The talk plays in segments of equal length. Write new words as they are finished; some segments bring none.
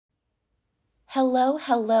Hello,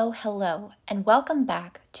 hello, hello, and welcome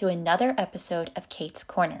back to another episode of Kate's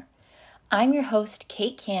Corner. I'm your host,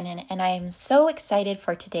 Kate Cannon, and I am so excited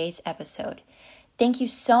for today's episode. Thank you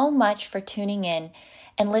so much for tuning in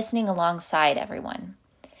and listening alongside everyone.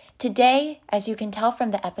 Today, as you can tell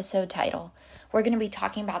from the episode title, we're going to be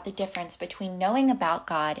talking about the difference between knowing about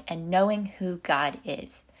God and knowing who God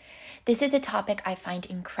is. This is a topic I find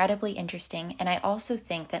incredibly interesting, and I also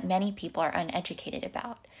think that many people are uneducated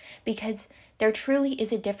about, because there truly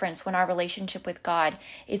is a difference when our relationship with God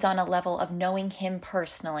is on a level of knowing Him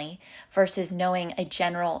personally versus knowing a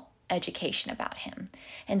general education about Him.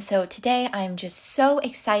 And so today I'm just so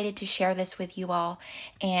excited to share this with you all,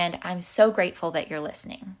 and I'm so grateful that you're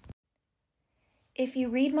listening. If you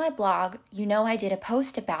read my blog, you know I did a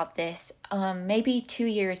post about this maybe 2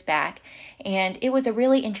 years back, and it was a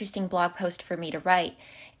really interesting blog post for me to write.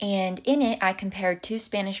 And in it, I compared two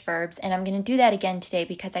Spanish verbs, and I'm going to do that again today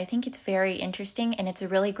because I think it's very interesting, and it's a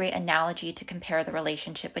really great analogy to compare the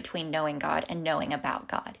relationship between knowing God and knowing about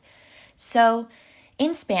God. So,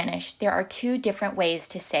 in Spanish, there are two different ways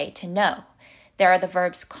to say to know. There are the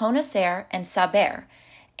verbs conocer and saber,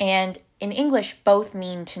 and in English, both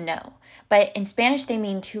mean to know. But in Spanish, they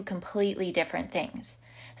mean two completely different things.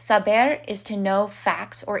 Saber is to know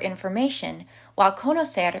facts or information, while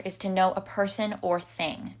conocer is to know a person or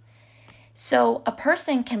thing. So a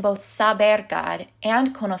person can both saber God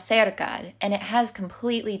and conocer God, and it has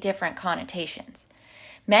completely different connotations.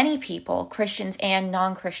 Many people, Christians and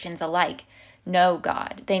non-Christians alike, know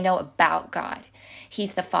God. They know about God.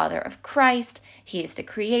 He's the Father of Christ. He is the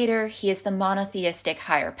Creator. He is the monotheistic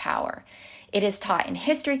higher power. It is taught in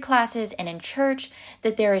history classes and in church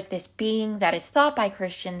that there is this being that is thought by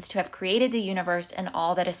Christians to have created the universe and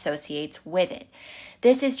all that associates with it.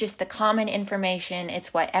 This is just the common information.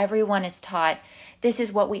 It's what everyone is taught. This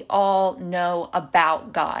is what we all know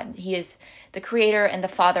about God. He is the Creator and the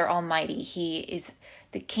Father Almighty. He is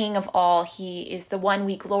the King of all. He is the one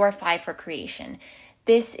we glorify for creation.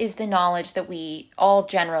 This is the knowledge that we all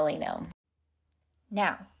generally know.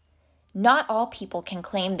 Now, not all people can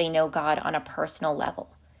claim they know God on a personal level.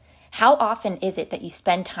 How often is it that you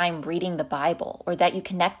spend time reading the Bible, or that you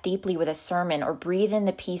connect deeply with a sermon, or breathe in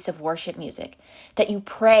the peace of worship music, that you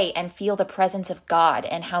pray and feel the presence of God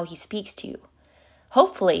and how He speaks to you?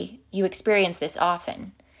 Hopefully, you experience this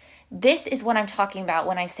often. This is what I'm talking about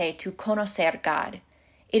when I say to conocer God.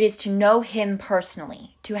 It is to know Him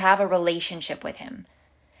personally, to have a relationship with Him.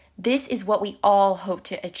 This is what we all hope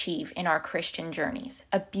to achieve in our Christian journeys,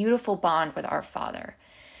 a beautiful bond with our Father.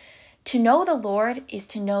 To know the Lord is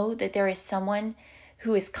to know that there is someone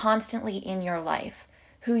who is constantly in your life,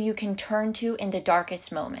 who you can turn to in the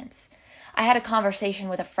darkest moments. I had a conversation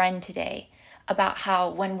with a friend today about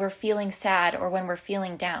how when we're feeling sad or when we're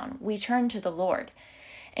feeling down, we turn to the Lord.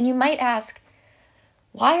 And you might ask,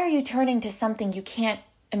 why are you turning to something you can't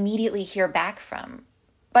immediately hear back from?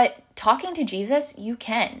 But talking to Jesus, you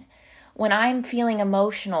can. When I'm feeling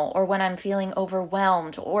emotional or when I'm feeling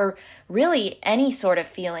overwhelmed or really any sort of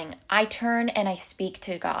feeling, I turn and I speak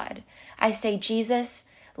to God. I say, Jesus,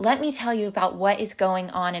 let me tell you about what is going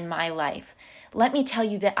on in my life. Let me tell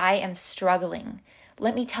you that I am struggling.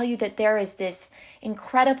 Let me tell you that there is this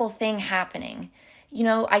incredible thing happening. You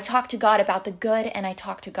know, I talk to God about the good and I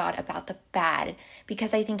talk to God about the bad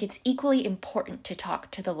because I think it's equally important to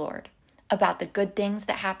talk to the Lord about the good things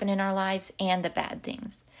that happen in our lives and the bad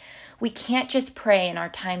things. We can't just pray in our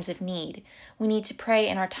times of need. We need to pray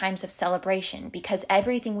in our times of celebration because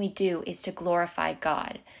everything we do is to glorify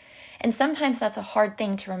God. And sometimes that's a hard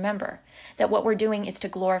thing to remember, that what we're doing is to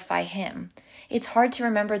glorify Him. It's hard to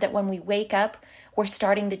remember that when we wake up, we're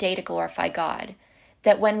starting the day to glorify God.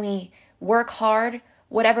 That when we work hard,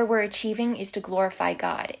 whatever we're achieving is to glorify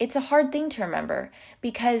God. It's a hard thing to remember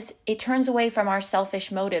because it turns away from our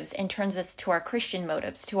selfish motives and turns us to our Christian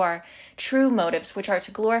motives, to our true motives, which are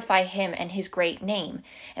to glorify Him and His great name.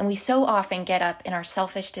 And we so often get up in our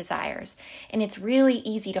selfish desires, and it's really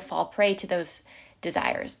easy to fall prey to those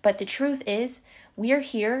desires. But the truth is, we are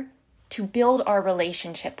here to build our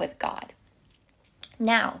relationship with God.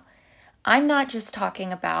 Now, I'm not just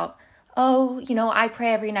talking about I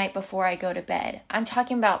pray every night before I go to bed. I'm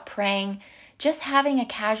talking about praying, just having a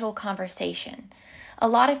casual conversation. A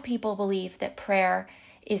lot of people believe that prayer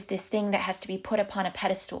is this thing that has to be put upon a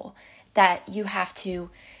pedestal, that you have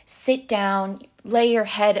to sit down, lay your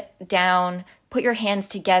head down, put your hands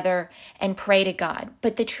together, and pray to God.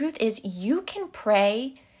 But the truth is, you can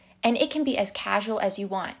pray, and it can be as casual as you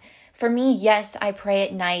want. For me, yes, I pray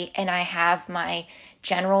at night, and I have my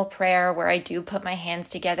general prayer where I do put my hands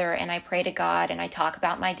together and I pray to God and I talk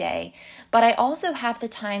about my day. But I also have the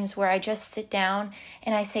times where I just sit down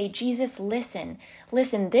and I say, Jesus, listen,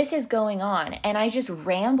 this is going on. And I just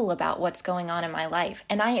ramble about what's going on in my life.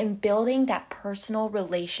 And I am building that personal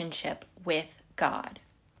relationship with God.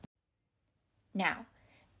 Now,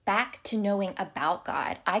 back to knowing about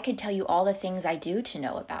God. I could tell you all the things I do to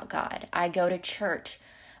know about God. I go to church.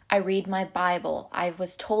 I read my Bible. I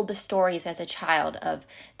was told the stories as a child of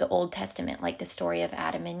the Old Testament, like the story of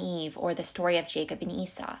Adam and Eve or the story of Jacob and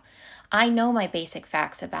Esau. I know my basic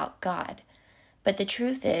facts about God. But the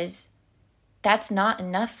truth is, that's not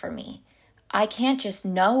enough for me. I can't just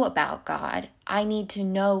know about God. I need to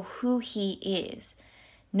know who He is.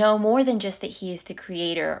 Know more than just that He is the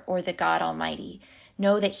Creator or the God Almighty.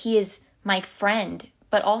 Know that He is my friend,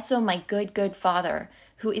 but also my good Father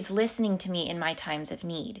who is listening to me in my times of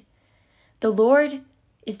need. The Lord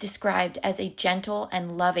is described as a gentle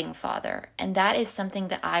and loving Father, and that is something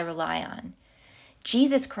that I rely on.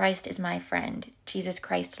 Jesus Christ is my friend. Jesus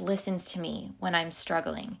Christ listens to me when I'm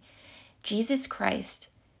struggling. Jesus Christ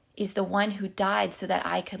is the one who died so that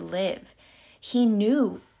I could live. He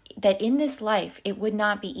knew that in this life it would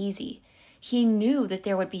not be easy. He knew that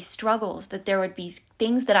there would be struggles, that there would be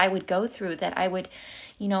things that I would go through, that I would,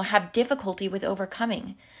 have difficulty with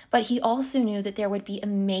overcoming. But He also knew that there would be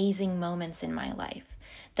amazing moments in my life,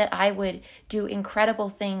 that I would do incredible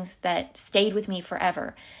things that stayed with me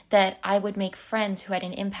forever, that I would make friends who had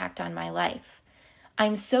an impact on my life.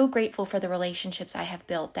 I'm so grateful for the relationships I have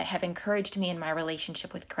built that have encouraged me in my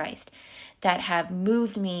relationship with Christ, that have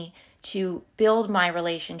moved me to build my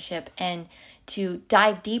relationship and to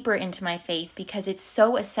dive deeper into my faith because it's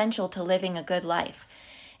so essential to living a good life.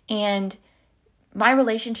 And my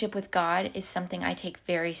relationship with God is something I take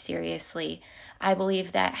very seriously. I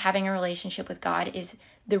believe that having a relationship with God is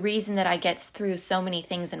the reason that I get through so many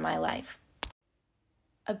things in my life.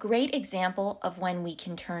 A great example of when we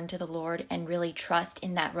can turn to the Lord and really trust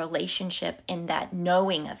in that relationship, in that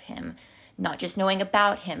knowing of Him, not just knowing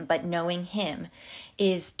about Him, but knowing Him,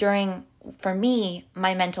 is during, for me,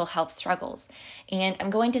 my mental health struggles. And I'm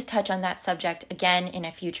going to touch on that subject again in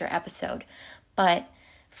a future episode. But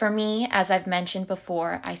for me, as I've mentioned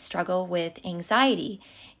before, I struggle with anxiety.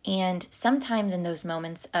 And sometimes in those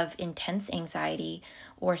moments of intense anxiety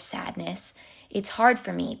or sadness, it's hard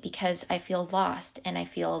for me because I feel lost and I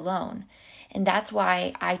feel alone. And that's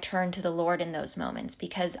why I turn to the Lord in those moments,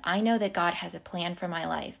 because I know that God has a plan for my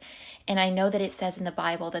life. And I know that it says in the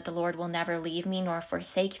Bible that the Lord will never leave me nor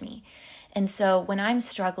forsake me. And so when I'm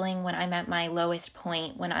struggling, when I'm at my lowest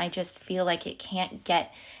point, when I just feel like it can't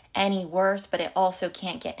get any worse, but it also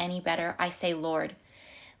can't get any better, I say, Lord,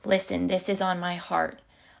 listen, this is on my heart.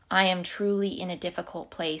 I am truly in a difficult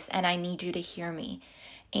place and I need you to hear me.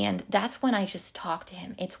 And that's when I just talk to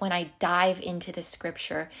Him. It's when I dive into the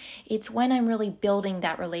scripture. It's when I'm really building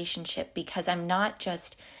that relationship, because I'm not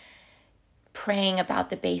just praying about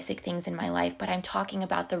the basic things in my life, but I'm talking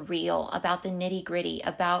about the real, about the nitty-gritty,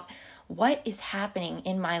 about what is happening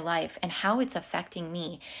in my life and how it's affecting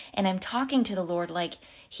me. And I'm talking to the Lord like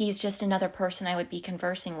He's just another person I would be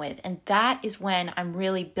conversing with. And that is when I'm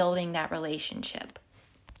really building that relationship.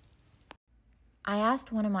 I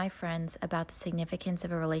asked one of my friends about the significance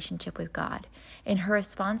of a relationship with God, and her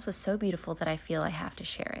response was so beautiful that I feel I have to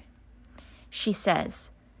share it. She says,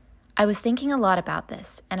 I was thinking a lot about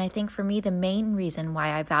this, and I think for me the main reason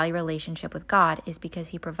why I value relationship with God is because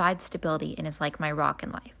He provides stability and is like my rock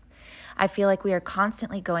in life. I feel like we are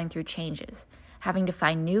constantly going through changes, having to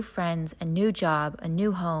find new friends, a new job, a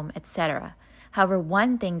new home, etc. However,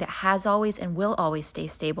 one thing that has always and will always stay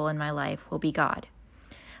stable in my life will be God.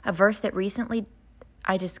 A verse that recently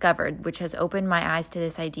I discovered, which has opened my eyes to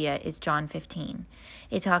this idea, is John 15.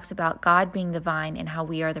 It talks about God being the vine and how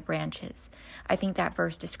we are the branches. I think that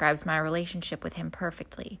verse describes my relationship with Him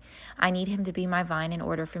perfectly. I need Him to be my vine in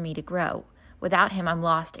order for me to grow. Without Him, I'm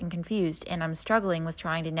lost and confused, and I'm struggling with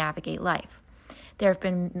trying to navigate life. There have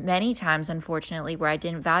been many times, unfortunately, where I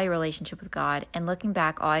didn't value a relationship with God, and looking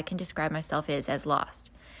back, all I can describe myself is as lost.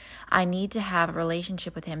 I need to have a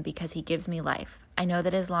relationship with Him because He gives me life. I know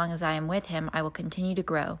that as long as I am with Him, I will continue to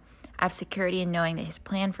grow. I have security in knowing that His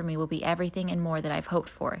plan for me will be everything and more that I've hoped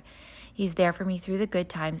for. He's there for me through the good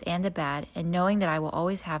times and the bad, and knowing that I will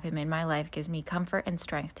always have Him in my life gives me comfort and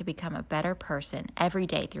strength to become a better person every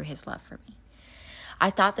day through His love for me. I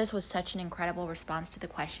thought this was such an incredible response to the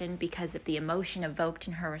question because of the emotion evoked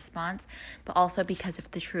in her response, but also because of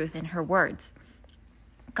the truth in her words.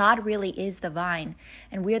 God really is the vine,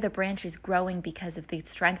 and we're the branches growing because of the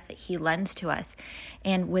strength that he lends to us.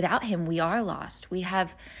 And without him, we are lost. We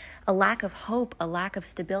have a lack of hope, a lack of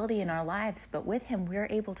stability in our lives, but with him, we're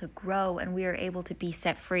able to grow and we are able to be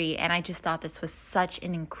set free. And I just thought this was such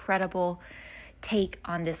an incredible take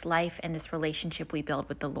on this life and this relationship we build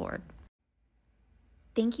with the Lord.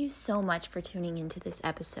 Thank you so much for tuning into this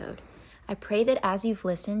episode. I pray that as you've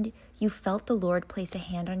listened, you felt the Lord place a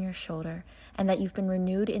hand on your shoulder and that you've been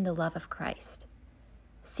renewed in the love of Christ.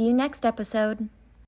 See you next episode.